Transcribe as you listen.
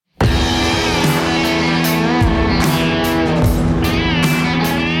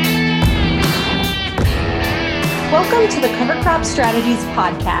Welcome to the Cover Crop Strategies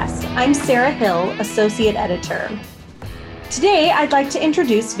podcast. I'm Sarah Hill, Associate Editor. Today, I'd like to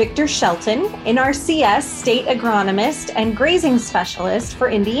introduce Victor Shelton, NRCS State Agronomist and Grazing Specialist for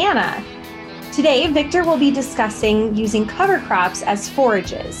Indiana. Today, Victor will be discussing using cover crops as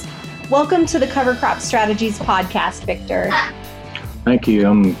forages. Welcome to the Cover Crop Strategies podcast, Victor. Thank you.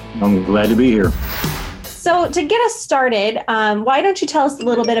 I'm glad to be here. So to get us started, why don't you tell us a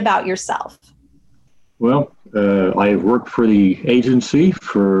little bit about yourself? Well, I worked for the agency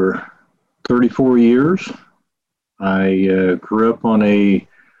for 34 years. I grew up on a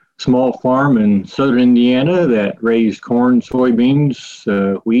small farm in southern Indiana that raised corn, soybeans,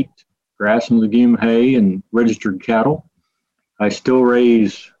 wheat, grass and legume hay, and registered cattle. I still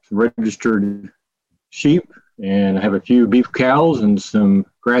raise registered sheep, and I have a few beef cows and some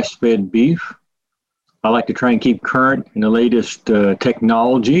grass-fed beef. I like to try and keep current in the latest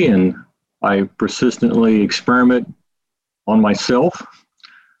technology, and I persistently experiment on myself,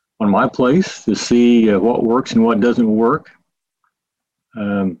 on my place, to see what works and what doesn't work.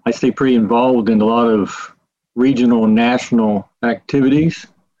 I stay pretty involved in a lot of regional and national activities,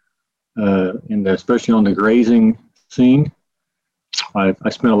 and especially on the grazing scene. I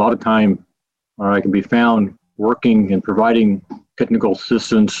spend a lot of time, or I can be found working and providing technical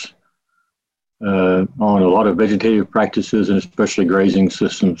assistance on a lot of vegetative practices and especially grazing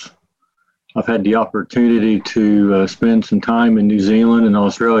systems. I've had the opportunity to spend some time in New Zealand and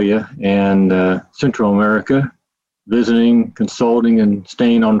Australia and Central America, visiting, consulting, and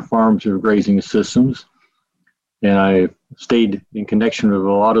staying on farms of grazing systems. And I stayed in connection with a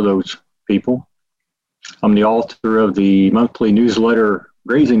lot of those people. I'm the author of the monthly newsletter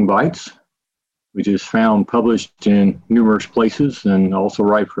Grazing Bites, which is found published in numerous places, and also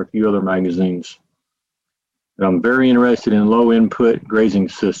write for a few other magazines. I'm very interested in low input grazing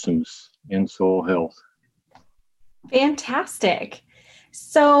systems and soil health. Fantastic.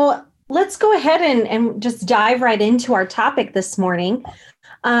 So let's go ahead and just dive right into our topic this morning.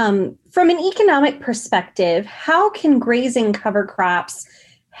 From an economic perspective, how can grazing cover crops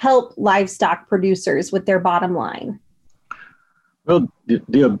help livestock producers with their bottom line? Well,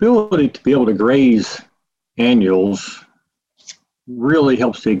 the ability to be able to graze annuals really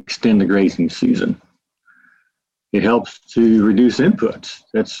helps to extend the grazing season. It helps to reduce inputs.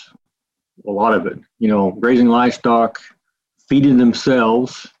 That's a lot of it. You know, grazing livestock, feeding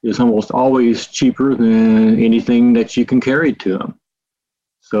themselves is almost always cheaper than anything that you can carry to them.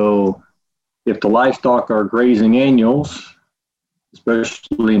 So if the livestock are grazing annuals,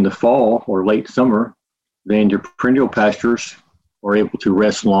 especially in the fall or late summer, then your perennial pastures are able to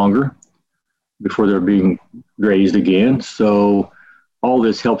rest longer before they're being grazed again. So all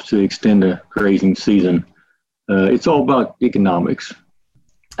this helps to extend the grazing season. It's all about economics.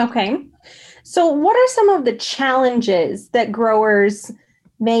 Okay. So what are some of the challenges that growers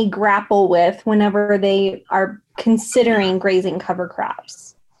may grapple with whenever they are considering grazing cover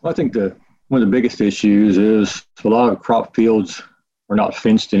crops? Well, I think one of the biggest issues is a lot of crop fields are not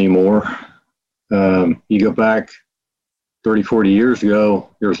fenced anymore. You go back 30, 40 years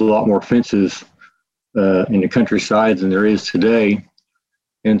ago, there was a lot more fences in the countryside than there is today.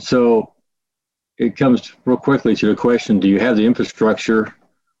 And so it comes real quickly to the question, do you have the infrastructure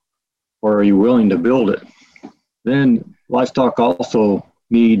or are you willing to build it? Then livestock also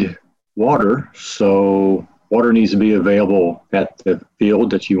need water. So water needs to be available at the field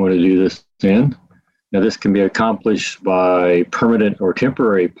that you want to do this in. Now, this can be accomplished by permanent or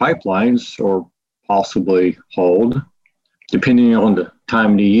temporary pipelines or possibly hauled, depending on the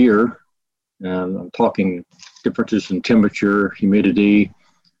time of the year. I'm talking differences in temperature, humidity,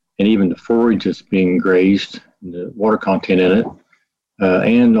 and even the forage that's being grazed, and the water content in it,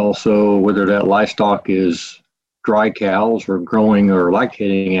 and also whether that livestock is dry cows or growing or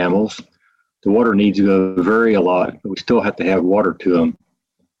lactating animals. The water needs to vary a lot, but we still have to have water to them.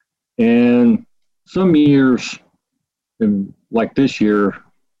 And some years, like this year,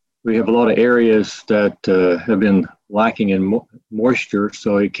 we have a lot of areas that have been lacking in moisture,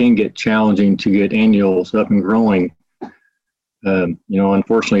 so it can get challenging to get annuals up and growing.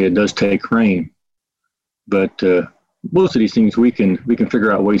 Unfortunately, it does take rain, but most of these things we can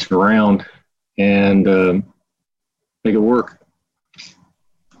figure out ways around and make it work.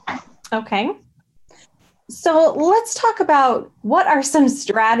 Okay. So let's talk about what are some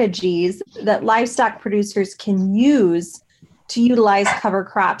strategies that livestock producers can use to utilize cover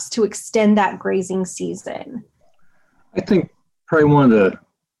crops to extend that grazing season? I think probably one of the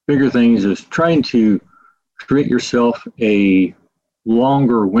bigger things is trying to create yourself a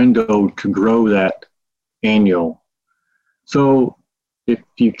longer window to grow that annual. So if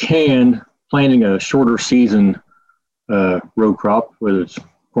you can, planting a shorter season row crop, whether it's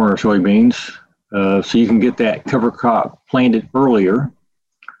corn or soybeans. So you can get that cover crop planted earlier,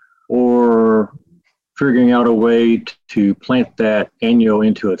 or figuring out a way to plant that annual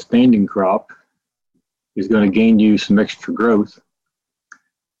into a standing crop is going to gain you some extra growth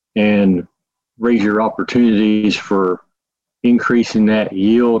and raise your opportunities for increasing that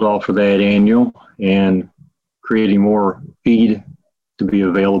yield off of that annual and creating more feed to be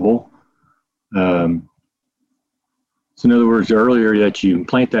available. So in other words, the earlier that you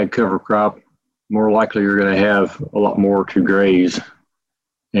plant that cover crop, more likely you're going to have a lot more to graze.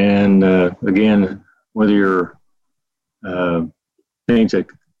 And again, whether you're things that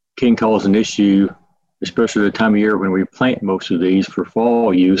can cause an issue, especially the time of year when we plant most of these for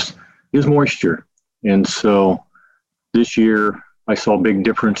fall use, is moisture. And so this year I saw big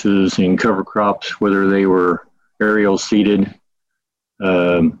differences in cover crops, whether they were aerial seeded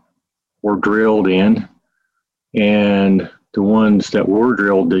or drilled in. And the ones that were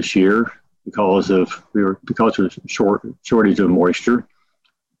drilled this year, because of shortage of moisture,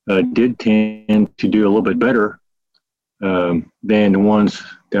 did tend to do a little bit better than the ones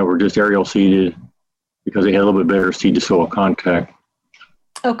that were just aerial seeded, because they had a little bit better seed to soil contact.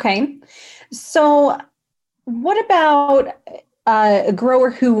 Okay. So what about a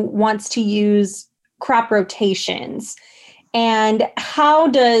grower who wants to use crop rotations? And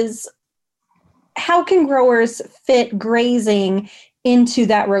how can growers fit grazing into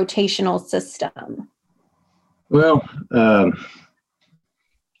that rotational system? Well,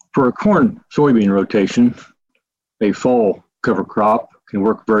 for a corn soybean rotation, a fall cover crop can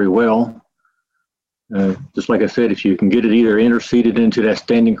work very well. Just like I said, if you can get it either interseeded into that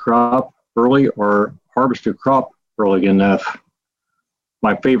standing crop early or harvest a crop early enough.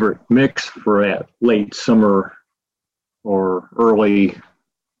 My favorite mix for that late summer or early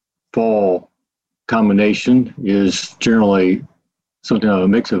fall combination is generally something of a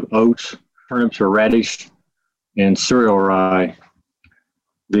mix of oats, turnips or radish, and cereal rye.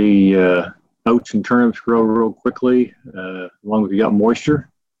 The oats and turnips grow real quickly, as long as you got moisture,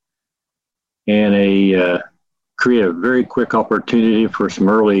 and create a very quick opportunity for some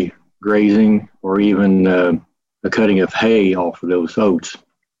early grazing or even a cutting of hay off of those oats.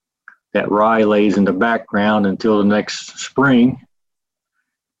 That rye lays in the background until the next spring,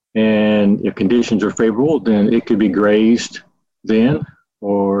 and if conditions are favorable, then it could be grazed then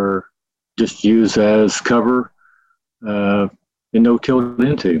or just used as cover and no-tilled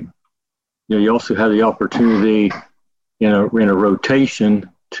into. You know, you also have the opportunity in a rotation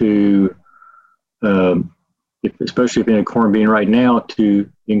to, especially if in a corn bean right now, to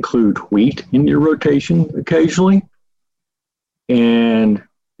include wheat in your rotation occasionally. And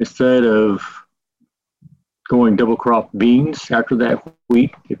instead of going double crop beans after that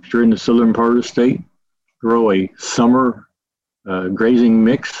wheat, if you're in the southern part of the state, grow a summer grazing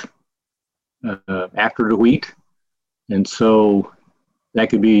mix after the wheat. And so that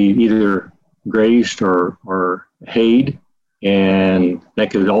could be either grazed or hayed, and that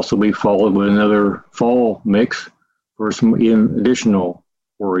could also be followed with another fall mix for some additional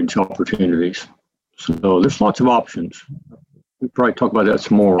forage opportunities. So there's lots of options. We'll probably talk about that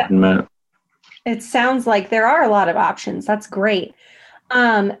some more in a minute. It sounds like there are a lot of options. That's great.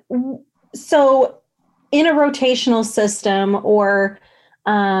 So in a rotational system, or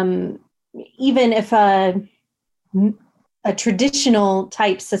even if a traditional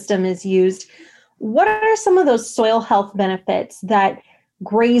type system is used, what are some of those soil health benefits that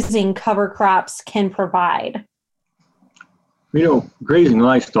grazing cover crops can provide? You know, grazing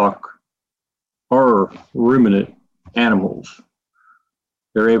livestock are ruminant animals.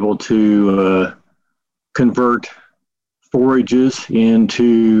 They're able to convert forages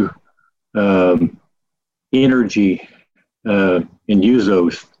into energy and use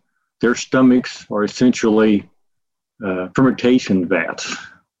those. Their stomachs are essentially fermentation vats.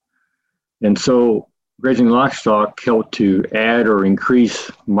 And so grazing livestock help to add or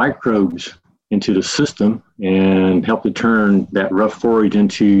increase microbes into the system and help to turn that rough forage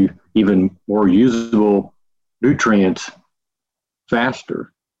into even more usable nutrients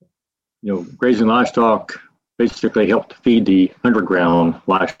faster. You know, grazing livestock basically help to feed the underground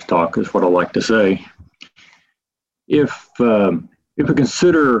livestock, is what I like to say. If we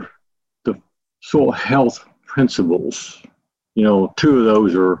consider the soil health principles, you know, two of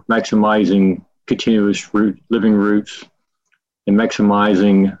those are maximizing continuous living roots and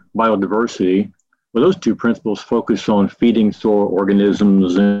maximizing biodiversity. Well, those two principles focus on feeding soil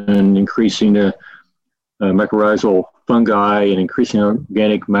organisms and increasing the mycorrhizal fungi and increasing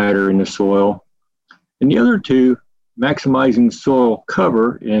organic matter in the soil. And the other two, maximizing soil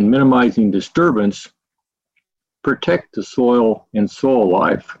cover and minimizing disturbance, protect the soil and soil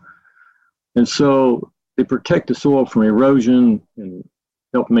life. And so they protect the soil from erosion and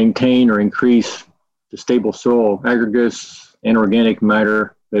help maintain or increase the stable soil aggregates and organic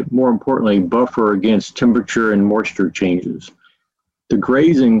matter, but more importantly, buffer against temperature and moisture changes. The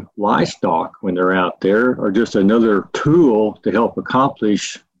grazing livestock, when they're out there, are just another tool to help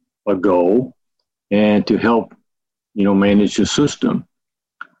accomplish a goal and to help, manage the system.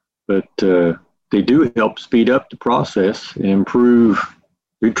 But they do help speed up the process and improve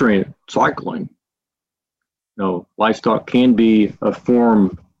nutrient cycling. Livestock can be a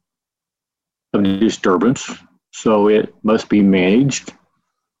form of disturbance, so it must be managed.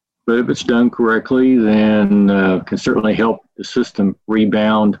 But if it's done correctly, then can certainly help the system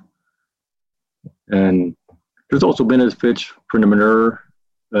rebound. And there's also benefits from the manure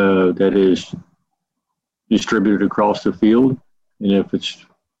that is distributed across the field. And if it's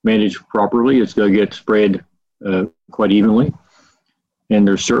managed properly, it's going to get spread quite evenly. And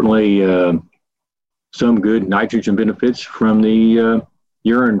there's certainly some good nitrogen benefits from the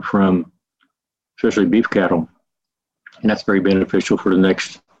urine from especially beef cattle. And that's very beneficial for the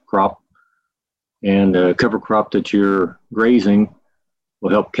next crop. And the cover crop that you're grazing will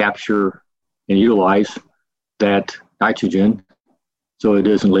help capture and utilize that nitrogen so it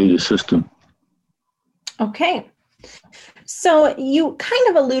doesn't leave the system. Okay. So you kind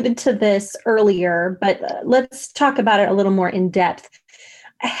of alluded to this earlier, but let's talk about it a little more in depth.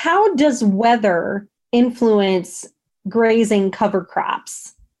 How does weather influence grazing cover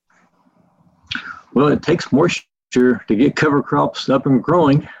crops? Well, it takes moisture to get cover crops up and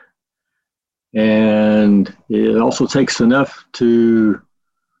growing. And it also takes enough to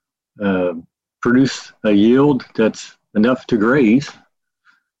produce a yield that's enough to graze.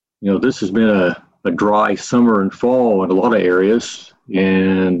 This has been a dry summer and fall in a lot of areas,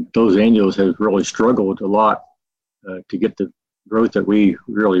 and those annuals have really struggled a lot to get the growth that we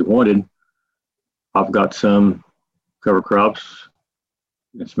really wanted. I've got some cover crops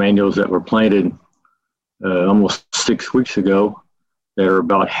and some annuals that were planted almost 6 weeks ago that are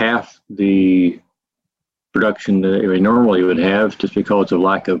about half the production that we normally would have just because of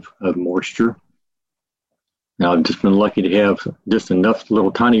lack of moisture. Now, I've just been lucky to have just enough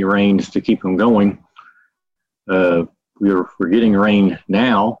little tiny rains to keep them going. We're getting rain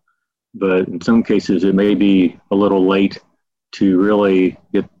now, but in some cases it may be a little late to really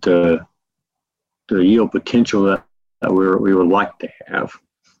get the yield potential that we would like to have.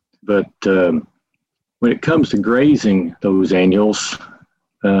 But when it comes to grazing those annuals,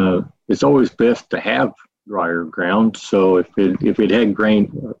 it's always best to have drier ground. So if it had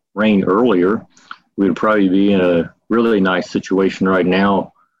rain earlier, we'd probably be in a really nice situation right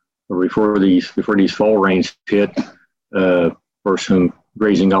now, or before these fall rains hit, for some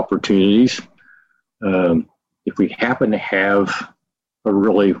grazing opportunities. If we happen to have a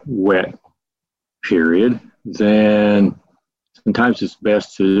really wet period, then sometimes it's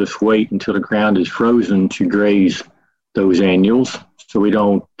best to just wait until the ground is frozen to graze those annuals. So we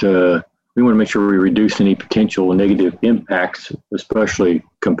want to make sure we reduce any potential negative impacts, especially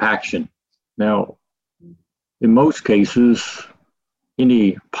compaction. Now, in most cases,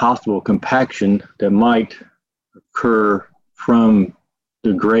 any possible compaction that might occur from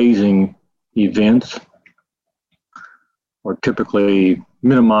the grazing events are typically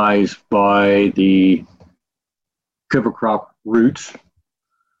minimized by the cover crop roots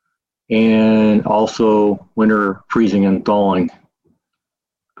and also winter freezing and thawing.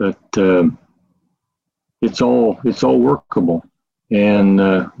 But it's all workable,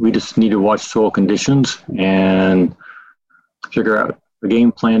 and we just need to watch soil conditions and figure out a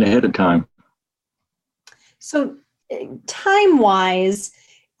game plan ahead of time. So time-wise,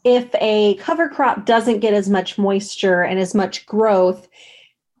 if a cover crop doesn't get as much moisture and as much growth,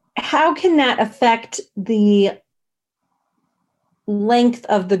 how can that affect the length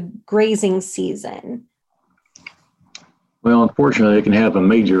of the grazing season? Well, unfortunately, it can have a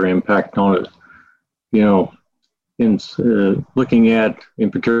major impact on it. In looking at, in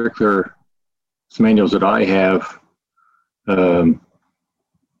particular, some annuals that I have,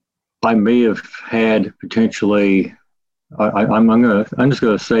 I may have had potentially. I'm just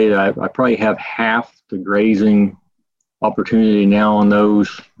going to say that I probably have half the grazing opportunity now on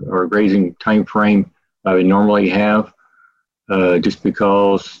those, or grazing time frame I would normally have, just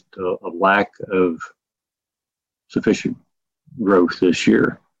because of lack of sufficient growth this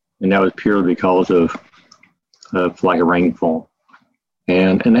year, and that was purely because of lack of rainfall,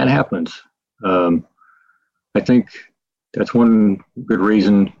 and that happens. I think that's one good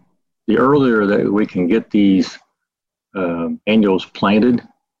reason. The earlier that we can get these annuals planted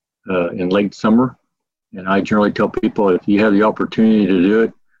in late summer, And I generally tell people if you have the opportunity to do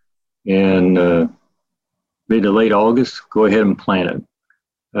it in mid to late August, go ahead and plant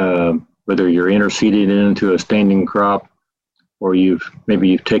it. Whether you're interseeded into a standing crop or you've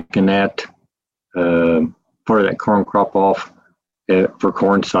taken that part of that corn crop off for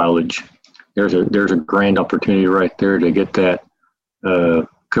corn silage. There's a grand opportunity right there to get that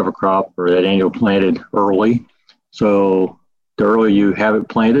cover crop or that annual planted early. So the earlier you have it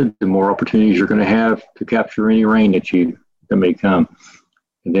planted, the more opportunities you're going to have to capture any rain that may come.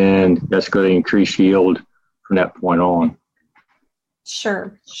 And then that's going to increase yield from that point on.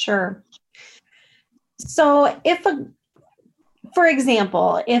 Sure. So for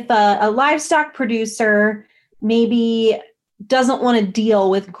example, if a livestock producer maybe doesn't want to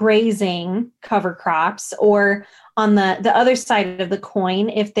deal with grazing cover crops, or on the other side of the coin,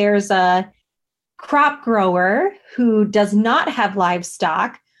 if there's a crop grower who does not have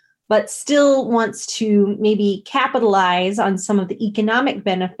livestock, but still wants to maybe capitalize on some of the economic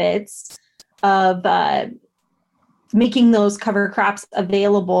benefits of making those cover crops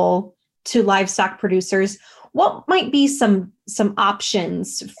available to livestock producers, what might be some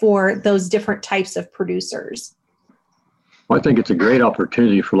options for those different types of producers? Well, I think it's a great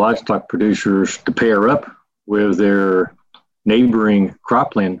opportunity for livestock producers to pair up with their neighboring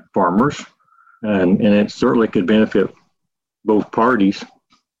cropland farmers, and it certainly could benefit both parties.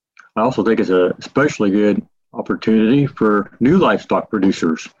 I also think it's a especially good opportunity for new livestock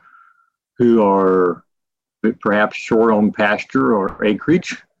producers who are perhaps short on pasture or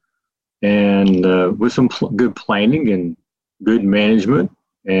acreage, and with some good planning and good management,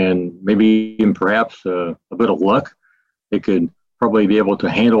 and maybe even perhaps a bit of luck, they could probably be able to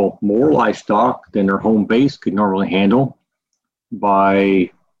handle more livestock than their home base could normally handle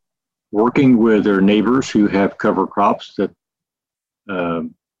by working with their neighbors who have cover crops that they'd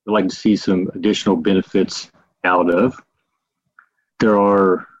like to see some additional benefits out of. There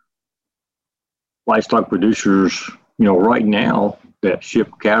are livestock producers, right now that ship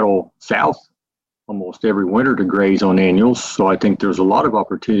cattle south almost every winter to graze on annuals. So I think there's a lot of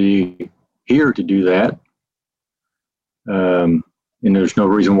opportunity here to do that. And there's no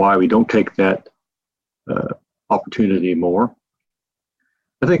reason why we don't take that opportunity more.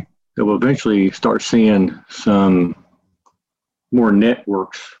 I think that we'll eventually start seeing some more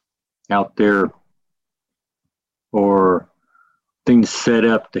networks out there or things set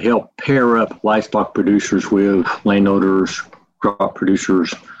up to help pair up livestock producers with landowners, crop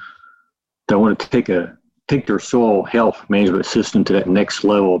producers that want to take their soil health management system to that next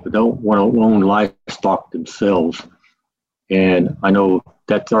level, but don't want to own livestock themselves. And I know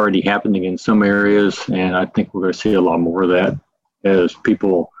that's already happening in some areas, and I think we're going to see a lot more of that as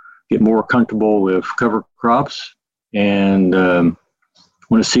people get more comfortable with cover crops and want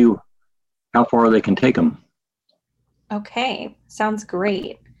to see how far they can take them. Okay, sounds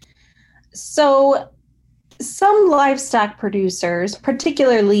great. So some livestock producers,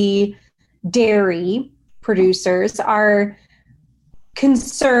 particularly dairy producers, are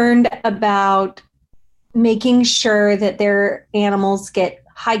concerned about making sure that their animals get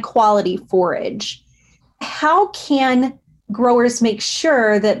high quality forage. How can growers make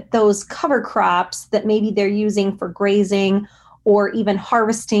sure that those cover crops that maybe they're using for grazing or even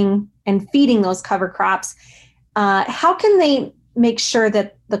harvesting and feeding those cover crops, how can they make sure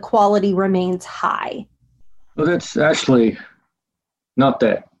that the quality remains high? Well, that's actually not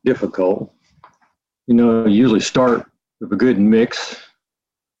that difficult. You usually start with a good mix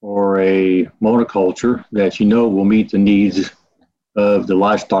or a monoculture that will meet the needs of the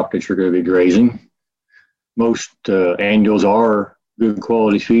livestock that you're going to be grazing. Most annuals are good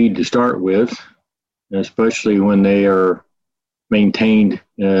quality feed to start with, especially when they are maintained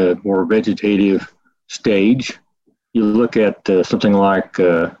in a more vegetative stage. You look at something like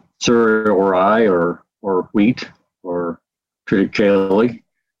cereal rye or wheat or triticale.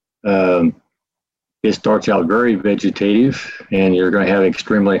 It starts out very vegetative, and you're going to have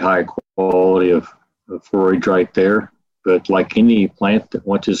extremely high quality of forage right there. But like any plant, that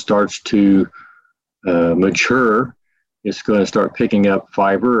once it starts to mature, it's going to start picking up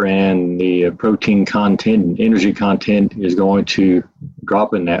fiber, and the protein content and energy content is going to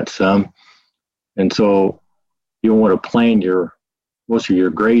drop in that some. And so you want to plan most of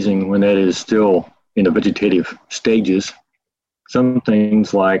your grazing when that is still in the vegetative stages. Some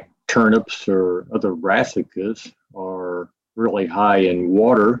things like turnips or other brassicas are really high in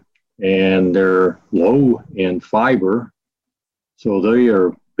water and they're low in fiber. So they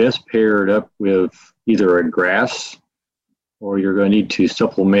are best paired up with either a grass, or you're going to need to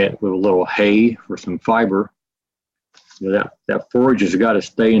supplement with a little hay for some fiber. that forage has got to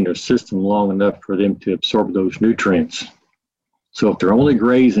stay in their system long enough for them to absorb those nutrients. So if they're only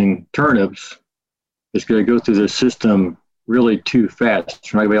grazing turnips, it's going to go through the system really too fast.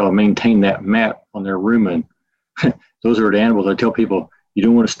 They're not going to be able to maintain that map on their rumen. Those are the animals I tell people you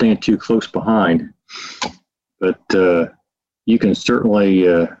don't want to stand too close behind. But you can certainly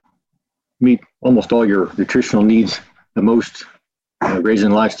meet almost all your nutritional needs, the most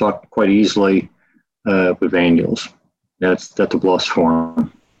grazing livestock quite easily with annuals. That's a plus for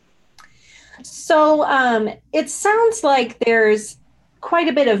them. So it sounds like there's quite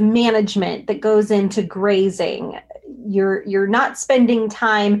a bit of management that goes into grazing. You're not spending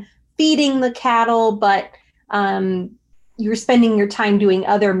time feeding the cattle, but you're spending your time doing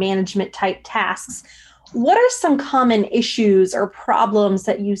other management type tasks. What are some common issues or problems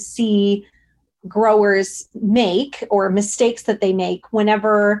that you see growers make, or mistakes that they make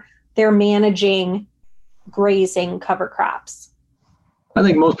whenever they're managing grazing cover crops? I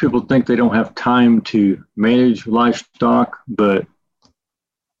think most people think they don't have time to manage livestock, but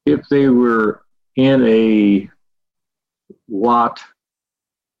if they were in a lot,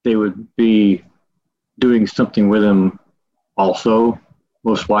 they would be doing something with them also,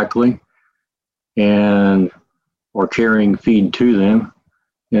 most likely, or carrying feed to them.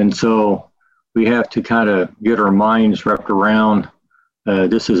 And so we have to kind of get our minds wrapped around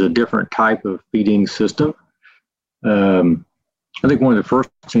this is a different type of feeding system. I think one of the first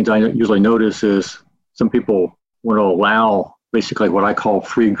things I usually notice is some people want to allow basically what I call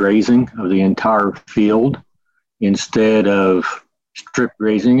free grazing of the entire field instead of strip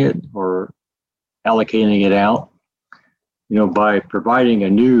grazing it or allocating it out. By providing a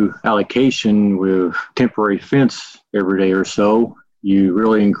new allocation with temporary fence every day or so, you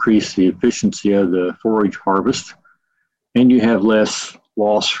really increase the efficiency of the forage harvest, and you have less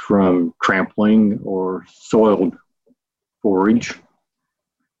loss from trampling or soiled forage.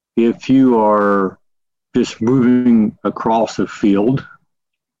 If you are just moving across a field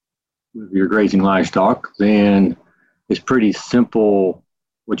with your grazing livestock, then it's pretty simple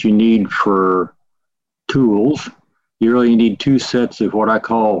what you need for tools. You really need 2 sets of what I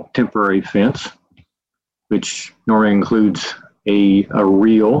call temporary fence, which normally includes a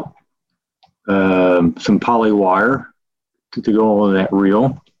reel, some poly wire to go on that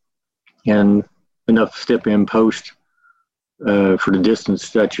reel, and enough step-in post for the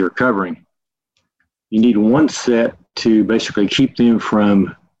distance that you're covering. You need 1 set to basically keep them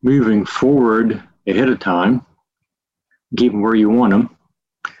from moving forward ahead of time, keep them where you want them.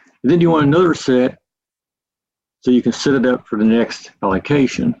 And then you want another set so you can set it up for the next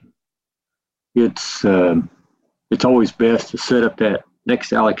allocation. It's always best to set up that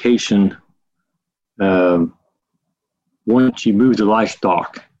next allocation once you move the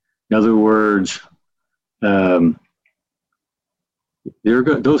livestock. In other words, the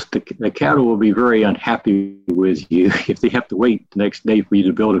cattle will be very unhappy with you if they have to wait the next day for you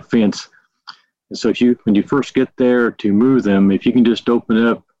to build a fence. And so when you first get there to move them, if you can just open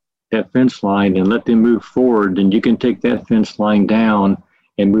up that fence line and let them move forward, then you can take that fence line down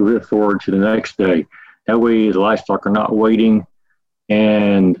and move it forward to the next day. That way the livestock are not waiting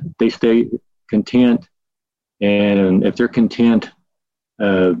and they stay content. And if they're content,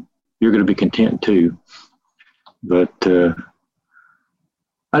 you're going to be content too. But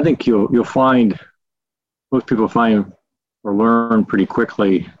I think you'll find, most people find or learn pretty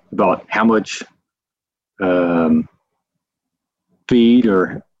quickly about how much feed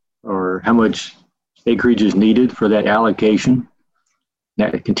or how much acreage is needed for that allocation.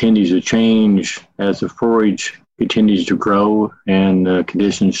 That continues to change as the forage continues to grow and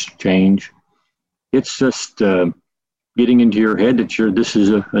conditions change. It's just getting into your head that this is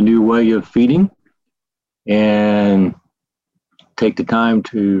a new way of feeding, and take the time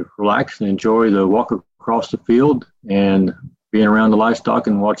to relax and enjoy the walk across the field and being around the livestock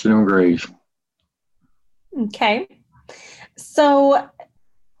and watching them graze. Okay. So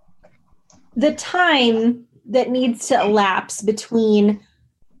the time that needs to elapse between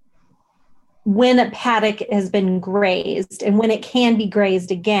when a paddock has been grazed and when it can be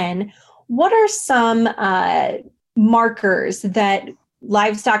grazed again, what are some markers that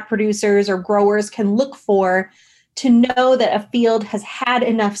livestock producers or growers can look for to know that a field has had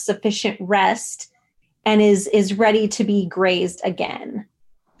enough sufficient rest and is ready to be grazed again?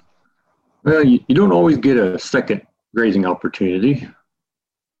 Well, you don't always get a second grazing opportunity.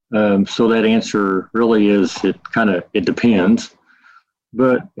 So that answer really is, it depends.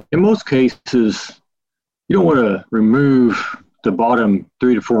 But in most cases, you don't want to remove the bottom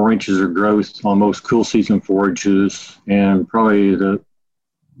 3 to 4 inches of growth on most cool season forages, and probably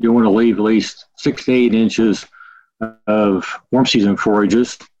you want to leave at least 6 to 8 inches of warm season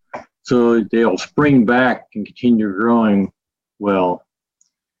forages, so they'll spring back and continue growing well.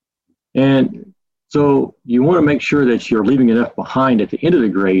 And so you want to make sure that you're leaving enough behind at the end of the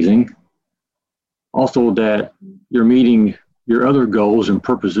grazing, also that you're meeting your other goals and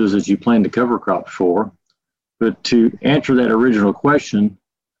purposes that you plan to cover crop for. But to answer that original question,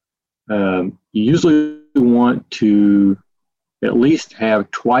 you usually want to at least have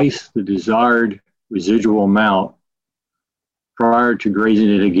twice the desired residual amount prior to grazing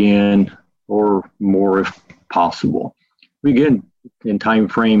it again, or more if possible. Again, in time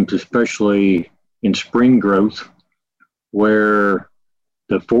frames, especially in spring growth, where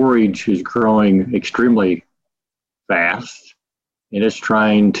the forage is growing extremely fast and it's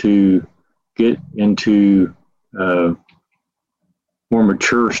trying to get into more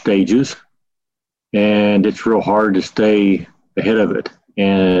mature stages, and it's real hard to stay ahead of it.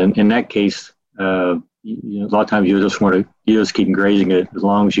 And in that case, a lot of times you just keep grazing it as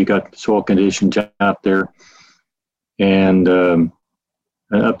long as you got the soil conditions out there, and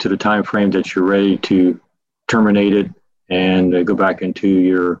up to the time frame that you're ready to terminate it and go back into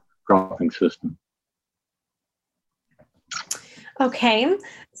your cropping system. Okay,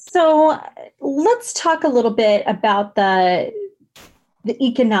 so let's talk a little bit about the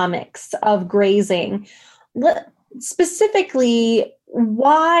economics of grazing. Specifically,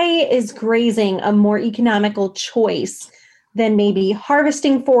 why is grazing a more economical choice than maybe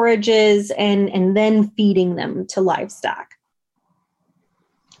harvesting forages and then feeding them to livestock?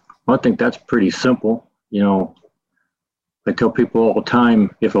 Well, I think that's pretty simple. I tell people all the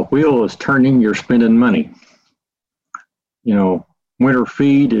time, if a wheel is turning, you're spending money. Winter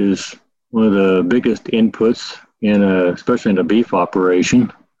feed is one of the biggest inputs especially in a beef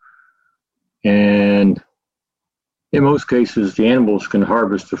operation. And in most cases, the animals can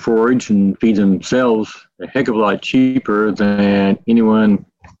harvest the forage and feed themselves a heck of a lot cheaper than anyone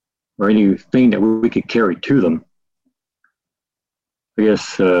or anything that we could carry to them. I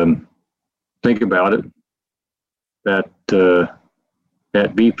guess think about it, that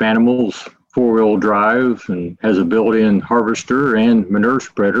beef animal's four-wheel drive and has a built-in harvester and manure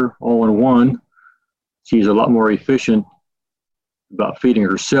spreader all in one. She's a lot more efficient about feeding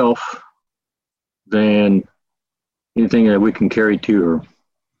herself than anything that we can carry to her.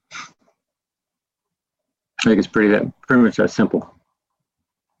 I think it's pretty much that simple.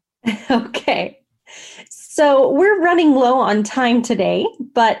 Okay. So we're running low on time today,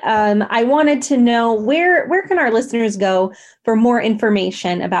 but I wanted to know where can our listeners go for more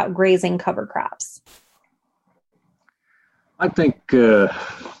information about grazing cover crops? I think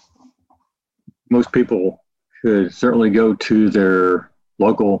most people should certainly go to their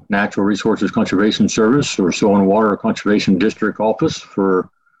local Natural Resources Conservation Service or Soil and Water Conservation District office for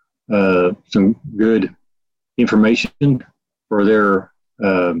some good information for their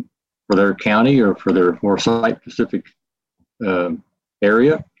county or for their more site-specific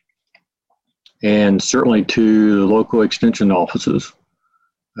area, and certainly to the local extension offices.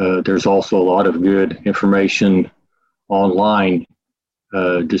 There's also a lot of good information online.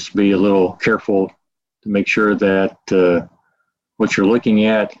 Just be a little careful to make sure that what you're looking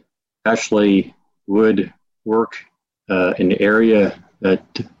at actually would work in the area that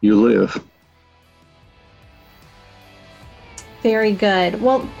you live. Very good.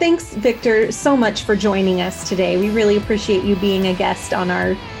 Well, thanks, Victor, so much for joining us today. We really appreciate you being a guest on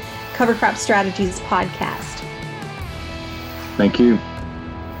our Cover Crop Strategies podcast. Thank you.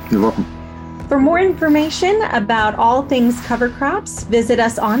 You're welcome. For more information about all things cover crops, visit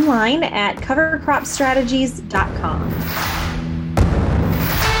us online at covercropstrategies.com.